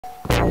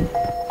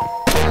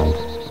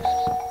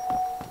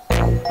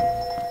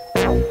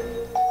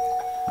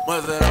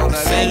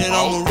Said it,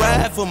 I'ma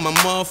ride for my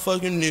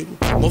motherfucking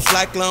nigga. Most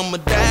likely I'ma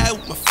die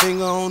with my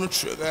finger on the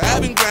trigger.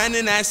 I've been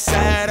grinding that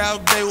side all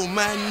day with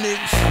my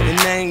niggas, and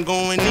I ain't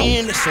going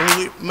in, that's on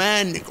with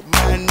my nigga.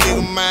 My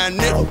nigga, my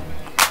nigga.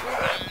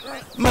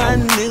 My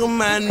nigga,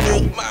 my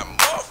nigga. My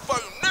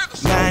motherfucking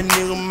niggas. My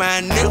nigga,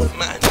 my nigga.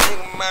 My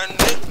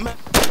nigga, my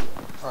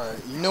nigga.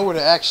 Alright, you know where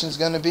the action's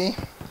gonna be?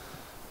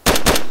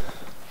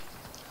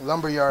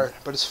 Lumberyard,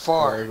 but it's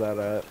far. Where is that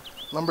at?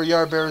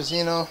 Lumberyard,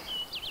 Berezino.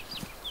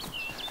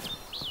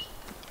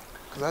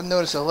 Cause I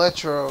noticed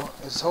Elektro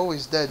is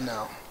always dead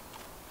now.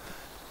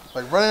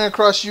 Like running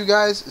across you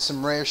guys is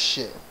some rare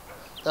shit.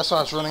 That's why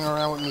I was running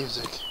around with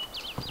music.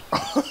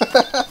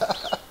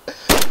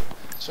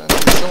 Trying to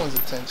get someone's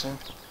attention.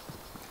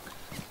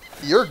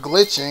 You're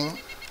glitching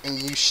and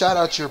you shot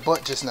out your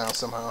butt just now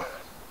somehow.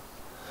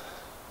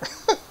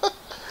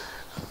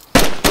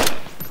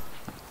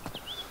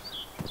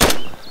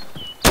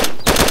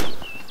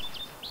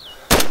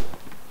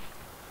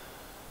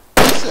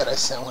 I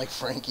sound like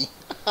Frankie.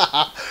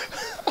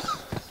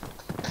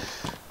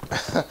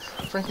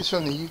 Frankie's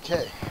from the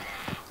UK.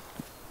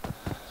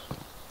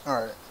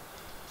 Alright.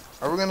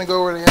 Are we gonna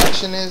go where the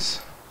action is?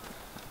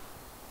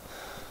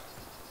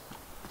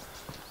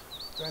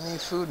 Do I need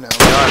food now?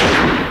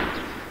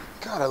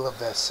 God, I love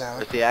that sound.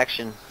 Where's the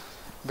action?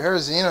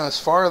 Berezino is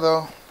far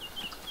though.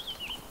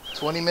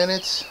 20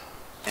 minutes.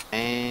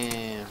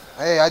 Damn.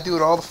 Hey, I do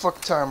it all the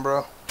fucking time,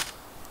 bro.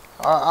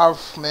 I'll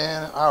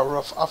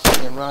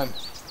fucking run.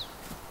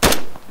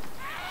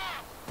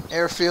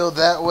 Airfield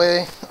that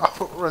way.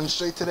 I'll run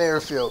straight to the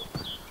airfield.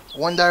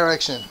 One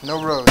direction,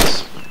 no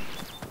roads.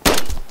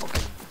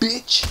 Fucking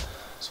bitch.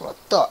 That's what I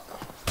thought.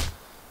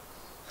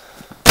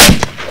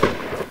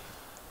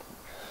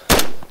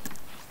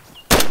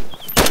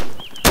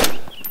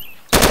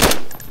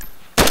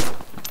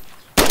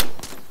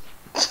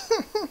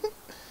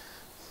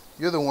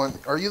 You're the one.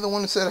 Are you the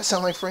one who said I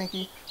sound like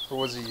Frankie? Or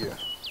was it you?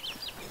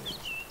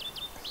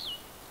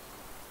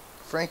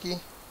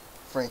 Frankie?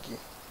 Frankie.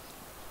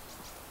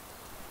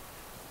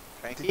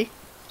 Frankie?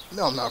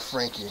 No, I'm not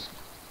Frankie.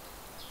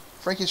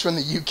 Frankie's from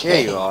the UK. Yeah,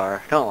 you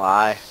are. Don't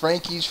lie.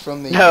 Frankie's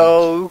from the UK.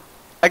 No.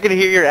 I can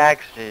hear your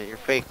accent. You're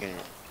faking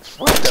it.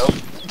 What the?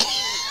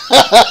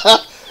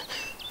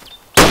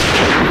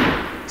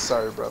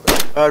 Sorry, brother.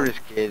 I'm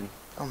just kidding.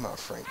 I'm not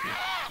Frankie.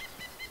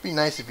 It'd be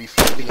nice to be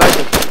Frankie.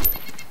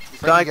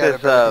 It's like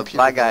this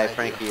black guy,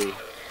 Frankie.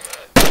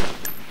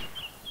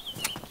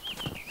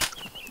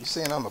 You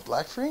saying I'm a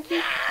black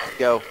Frankie?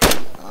 Go.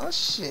 Oh,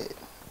 shit.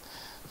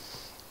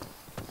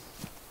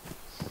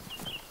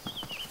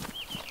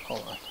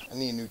 Hold on. I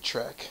need a new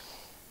track.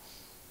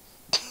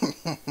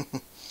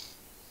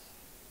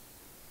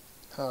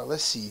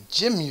 Let's see.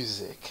 Gym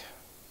music.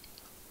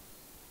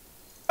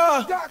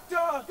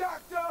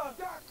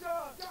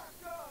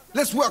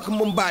 Let's welcome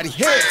him by the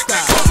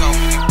hairstyle.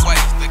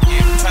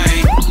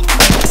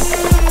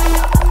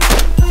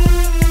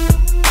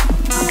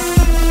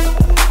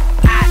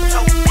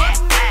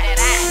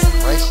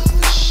 Rice is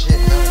the shit.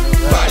 No,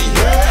 I know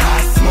that.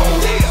 I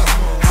smoke,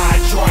 I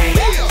drink.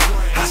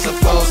 I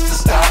supposed to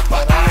stop,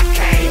 but I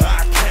can't.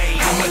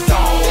 I'm a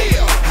dog.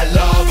 I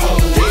love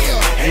home.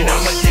 And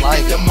I'm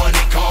addicted to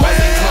money, cars,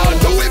 and cars.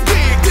 Do it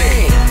big,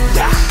 then.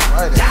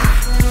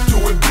 Do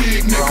it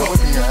big, nigga. Bro, I'm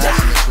whipping your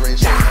ass in this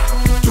race right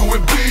now. Do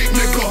it big,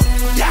 nigga.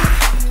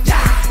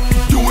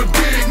 Do it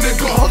big,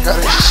 nigga. Oh, got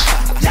it.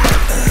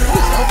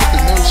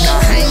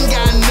 I ain't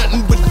got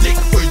nothing but dick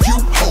for you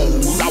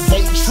hoes. I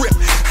won't trip.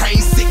 I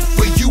ain't sick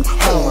for you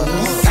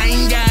hoes. I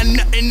ain't got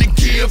nothing to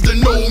give to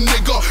no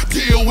nigga.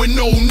 Deal with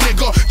no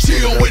nigga.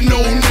 Chill with no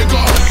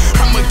nigga.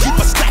 I'ma keep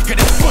a stack of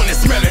this funny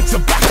smelling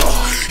tobacco.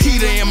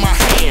 Heater in my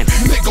hand.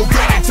 Nigga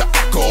ready to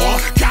echo.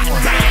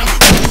 Goddamn.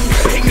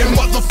 Ain't that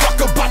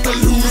motherfucker about to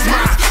lose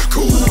my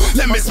cool.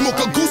 Let me smoke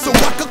a goose so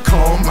I can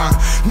calm my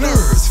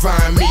nerves.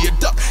 Find me a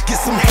duck. Get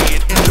some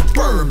head in the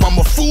burb. I'm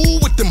a fool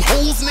with them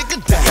hoes, nigga.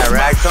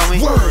 That's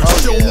my word.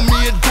 Show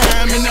me a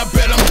dime and I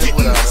bet I'm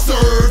getting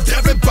served.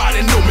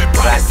 Everybody know me,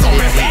 but it's on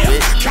my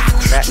head. Cock,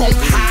 drunk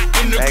high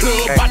in the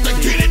club, about to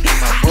get it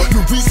hot.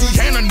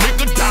 Louisiana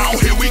nigga down,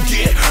 here we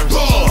get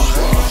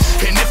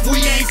and if we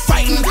ain't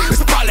fighting,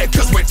 it's probably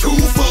cause we're too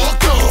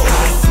fucked up.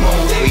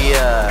 We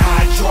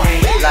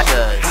like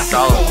a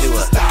solid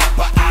duo.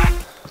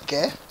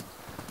 ¿Qué?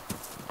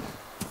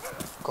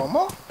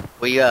 ¿Cómo?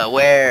 We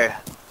wear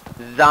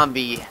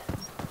zombie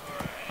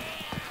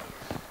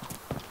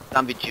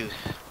juice.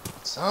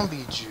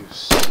 Zombie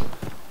juice.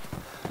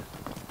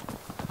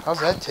 How's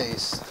that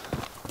taste?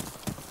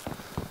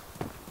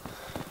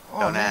 Oh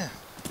Don't man.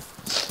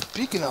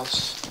 Speaking of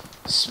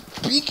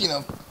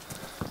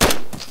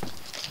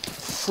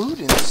food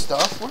and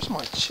stuff, where's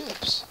my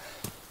chips?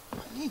 I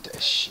need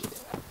that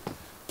shit.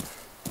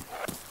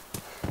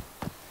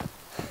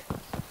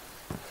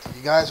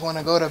 You guys want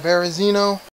to go to Berezino?